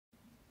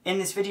In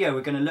this video,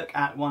 we're going to look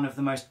at one of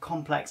the most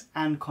complex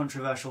and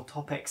controversial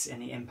topics in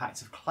the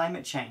impacts of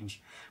climate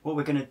change. What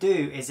we're going to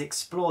do is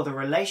explore the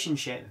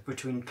relationship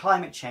between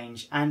climate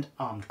change and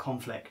armed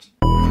conflict.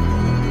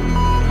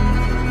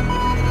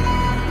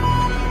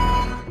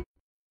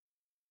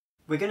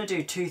 We're going to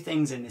do two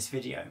things in this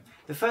video.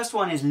 The first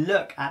one is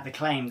look at the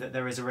claim that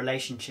there is a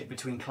relationship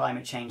between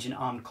climate change and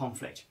armed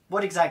conflict.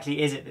 What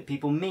exactly is it that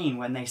people mean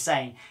when they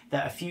say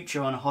that a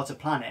future on a hotter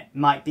planet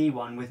might be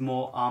one with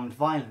more armed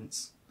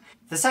violence?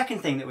 The second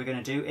thing that we're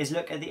going to do is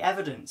look at the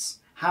evidence.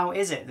 How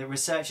is it that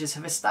researchers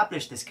have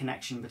established this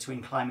connection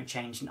between climate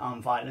change and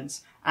armed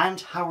violence, and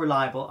how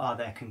reliable are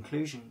their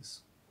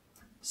conclusions?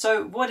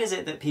 So what is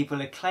it that people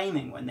are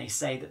claiming when they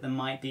say that there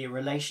might be a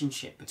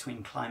relationship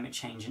between climate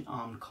change and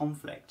armed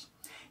conflict?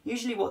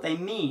 Usually what they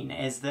mean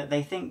is that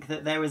they think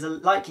that there is a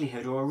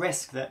likelihood or a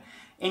risk that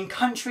in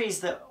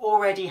countries that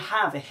already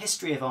have a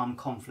history of armed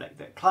conflict,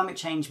 that climate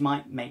change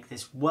might make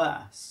this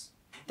worse.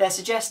 They're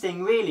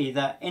suggesting really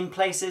that in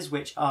places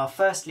which are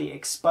firstly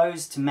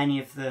exposed to many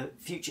of the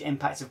future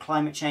impacts of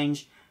climate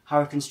change,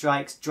 hurricane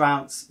strikes,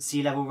 droughts,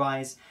 sea level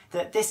rise,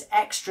 that this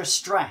extra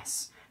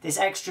stress, this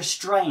extra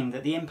strain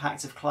that the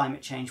impacts of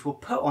climate change will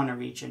put on a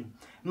region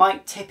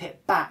might tip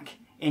it back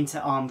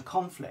into armed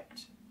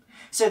conflict.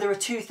 So there are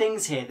two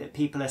things here that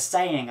people are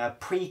saying are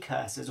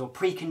precursors or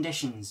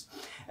preconditions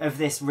of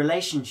this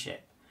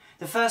relationship.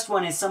 The first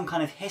one is some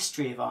kind of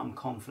history of armed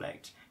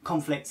conflict,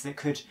 conflicts that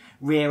could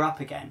rear up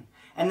again.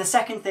 And the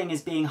second thing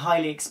is being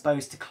highly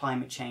exposed to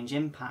climate change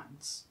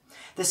impacts.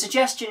 The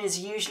suggestion is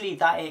usually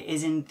that it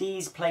is in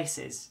these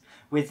places,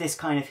 with this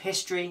kind of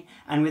history,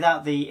 and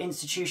without the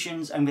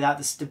institutions and without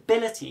the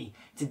stability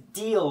to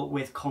deal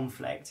with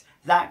conflict,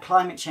 that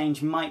climate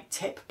change might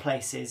tip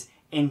places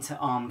into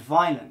armed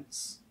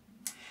violence.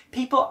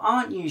 People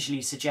aren't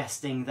usually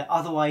suggesting that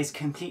otherwise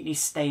completely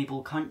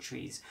stable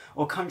countries,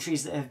 or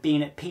countries that have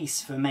been at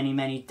peace for many,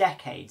 many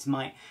decades,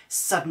 might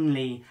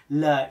suddenly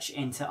lurch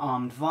into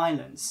armed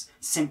violence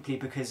simply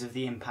because of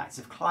the impacts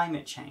of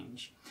climate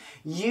change.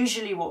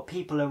 Usually what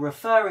people are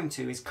referring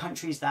to is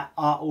countries that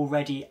are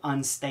already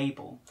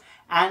unstable,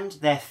 and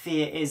their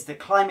fear is that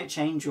climate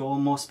change, or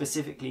more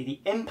specifically the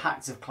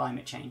impacts of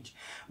climate change,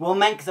 will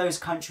make those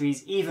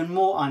countries even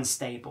more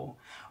unstable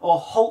or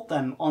halt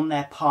them on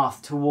their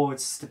path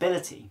towards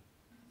stability.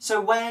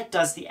 So where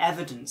does the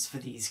evidence for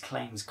these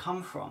claims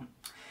come from?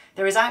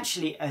 There is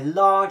actually a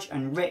large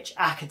and rich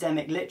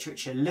academic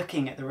literature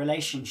looking at the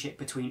relationship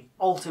between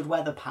altered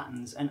weather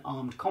patterns and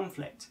armed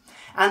conflict.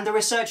 And the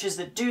researchers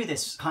that do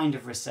this kind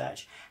of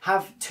research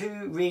have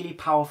two really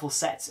powerful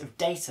sets of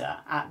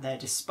data at their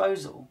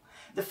disposal.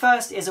 The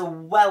first is a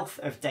wealth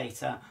of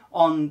data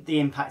on the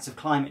impacts of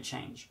climate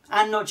change.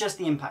 And not just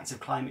the impacts of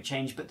climate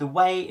change, but the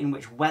way in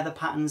which weather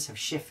patterns have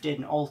shifted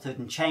and altered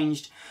and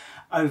changed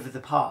over the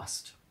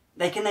past.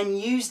 They can then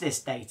use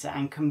this data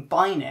and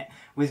combine it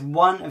with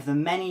one of the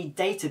many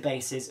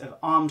databases of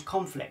armed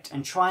conflict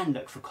and try and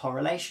look for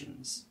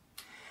correlations.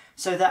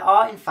 So there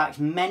are in fact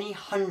many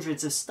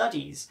hundreds of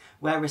studies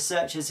where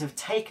researchers have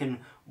taken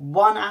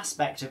one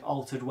aspect of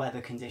altered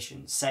weather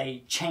conditions,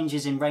 say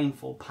changes in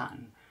rainfall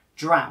pattern,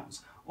 drought,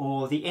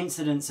 or the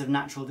incidence of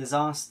natural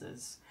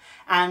disasters,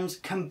 and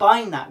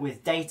combine that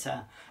with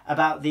data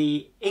about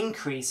the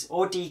increase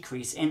or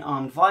decrease in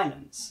armed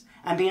violence,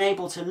 and being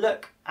able to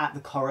look at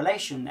the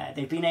correlation there.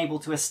 They've been able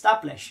to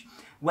establish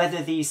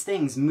whether these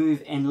things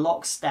move in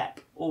lockstep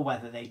or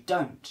whether they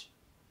don't.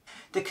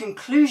 The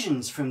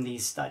conclusions from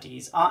these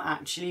studies are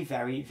actually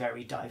very,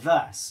 very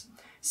diverse.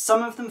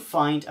 Some of them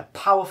find a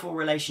powerful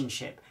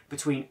relationship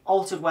between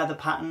altered weather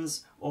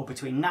patterns, or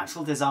between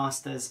natural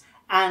disasters,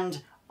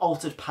 and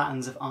altered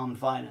patterns of armed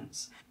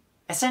violence.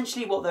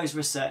 Essentially what those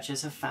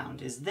researchers have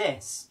found is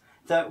this,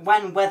 that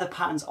when weather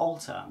patterns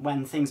alter,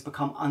 when things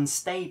become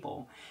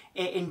unstable,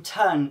 it in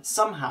turn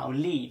somehow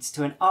leads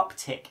to an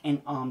uptick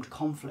in armed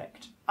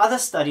conflict. Other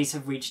studies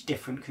have reached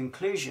different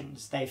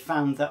conclusions. They've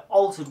found that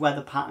altered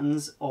weather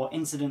patterns or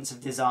incidents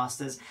of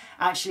disasters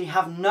actually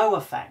have no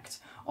effect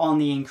on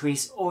the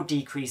increase or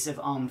decrease of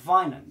armed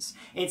violence.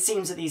 It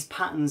seems that these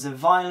patterns of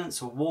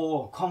violence or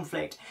war or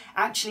conflict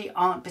actually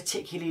aren't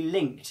particularly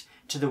linked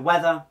to the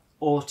weather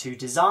or to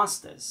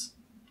disasters.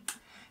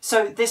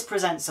 So this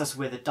presents us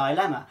with a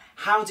dilemma.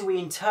 How do we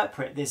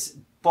interpret this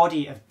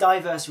body of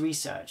diverse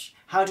research?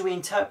 How do we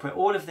interpret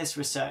all of this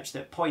research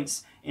that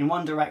points in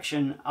one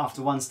direction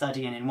after one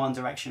study and in one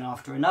direction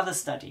after another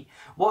study?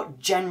 What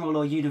general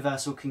or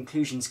universal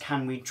conclusions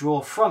can we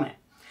draw from it?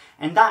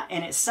 And that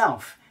in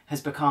itself has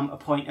become a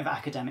point of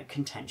academic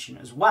contention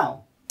as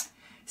well.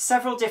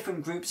 Several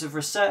different groups of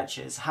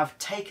researchers have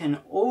taken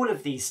all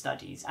of these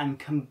studies and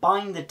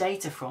combined the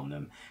data from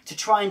them to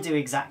try and do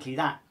exactly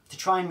that, to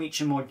try and reach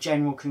a more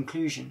general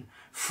conclusion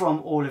from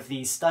all of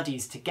these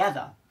studies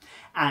together.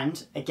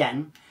 And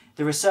again,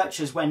 the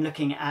researchers, when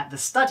looking at the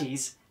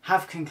studies,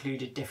 have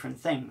concluded different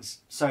things.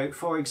 So,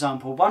 for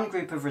example, one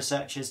group of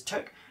researchers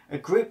took a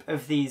group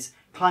of these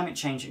climate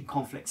change and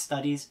conflict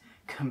studies,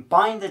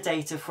 combined the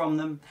data from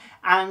them,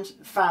 and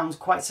found,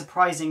 quite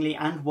surprisingly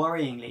and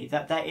worryingly,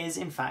 that there is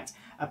in fact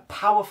a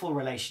powerful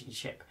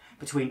relationship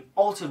between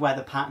altered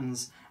weather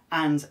patterns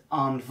and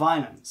armed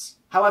violence.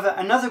 However,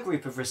 another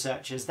group of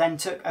researchers then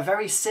took a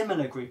very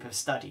similar group of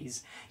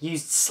studies,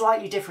 used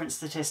slightly different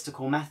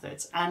statistical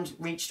methods, and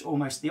reached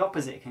almost the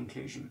opposite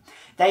conclusion.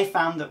 They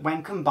found that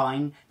when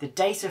combined, the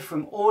data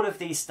from all of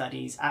these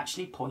studies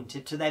actually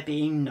pointed to there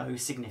being no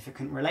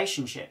significant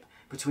relationship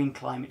between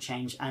climate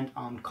change and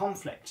armed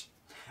conflict.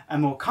 A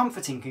more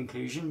comforting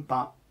conclusion,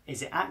 but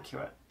is it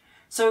accurate?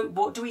 So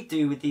what do we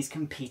do with these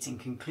competing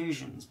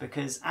conclusions?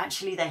 Because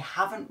actually they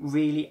haven't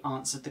really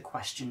answered the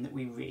question that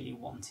we really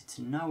wanted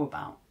to know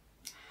about.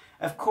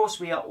 Of course,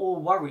 we are all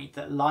worried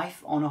that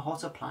life on a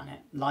hotter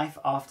planet, life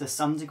after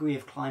some degree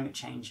of climate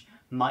change,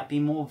 might be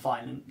more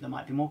violent, there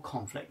might be more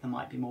conflict, there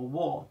might be more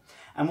war.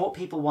 And what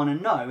people want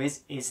to know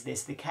is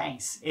this the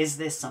case? Is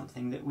this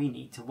something that we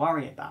need to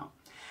worry about?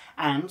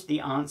 And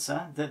the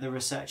answer that the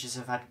researchers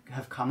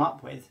have come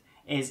up with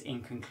is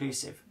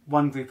inconclusive.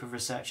 One group of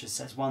researchers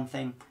says one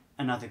thing,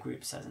 another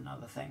group says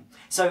another thing.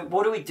 So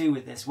what do we do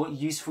with this? What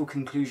useful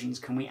conclusions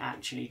can we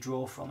actually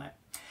draw from it?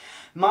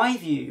 My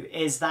view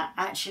is that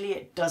actually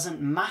it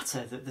doesn't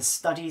matter that the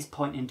studies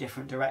point in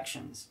different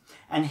directions.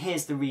 And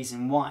here's the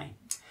reason why.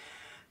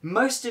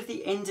 Most of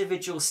the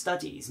individual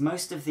studies,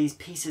 most of these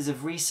pieces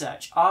of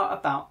research are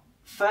about,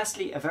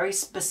 firstly, a very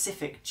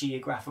specific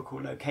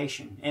geographical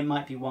location. It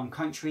might be one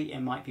country, it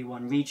might be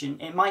one region,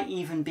 it might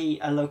even be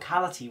a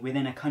locality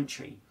within a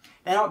country.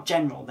 They're not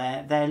general,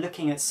 they're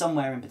looking at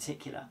somewhere in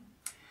particular.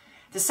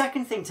 The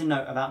second thing to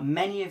note about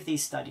many of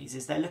these studies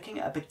is they're looking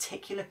at a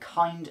particular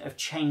kind of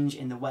change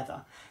in the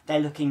weather.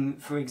 They're looking,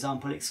 for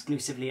example,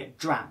 exclusively at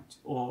drought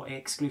or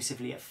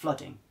exclusively at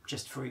flooding,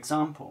 just for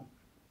example.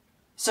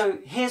 So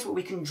here's what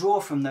we can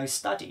draw from those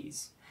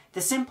studies. The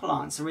simple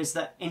answer is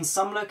that in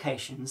some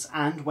locations,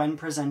 and when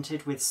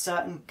presented with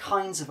certain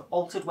kinds of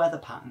altered weather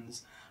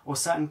patterns or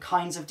certain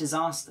kinds of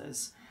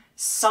disasters,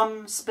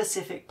 some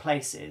specific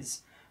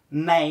places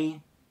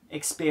may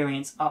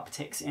experience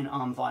upticks in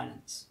armed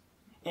violence.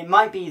 It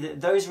might be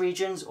that those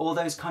regions or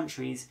those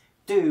countries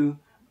do,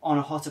 on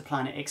a hotter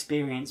planet,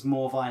 experience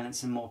more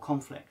violence and more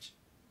conflict.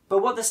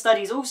 But what the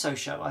studies also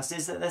show us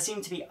is that there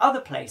seem to be other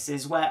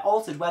places where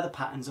altered weather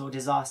patterns or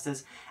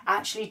disasters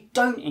actually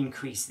don't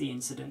increase the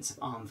incidence of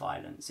armed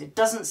violence. It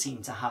doesn't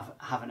seem to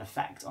have an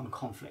effect on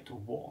conflict or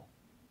war.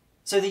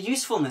 So the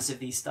usefulness of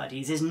these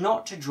studies is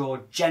not to draw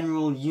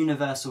general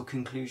universal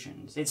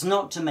conclusions. It's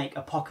not to make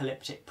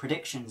apocalyptic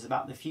predictions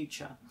about the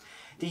future.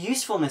 The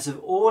usefulness of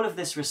all of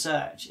this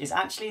research is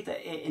actually that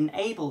it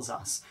enables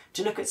us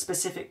to look at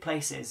specific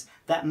places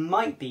that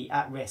might be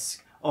at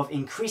risk of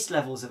increased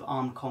levels of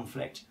armed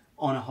conflict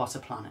on a hotter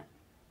planet.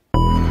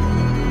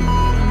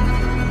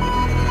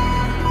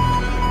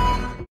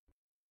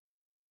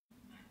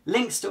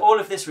 Links to all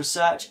of this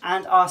research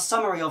and our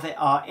summary of it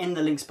are in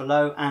the links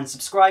below, and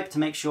subscribe to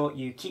make sure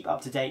you keep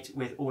up to date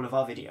with all of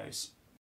our videos.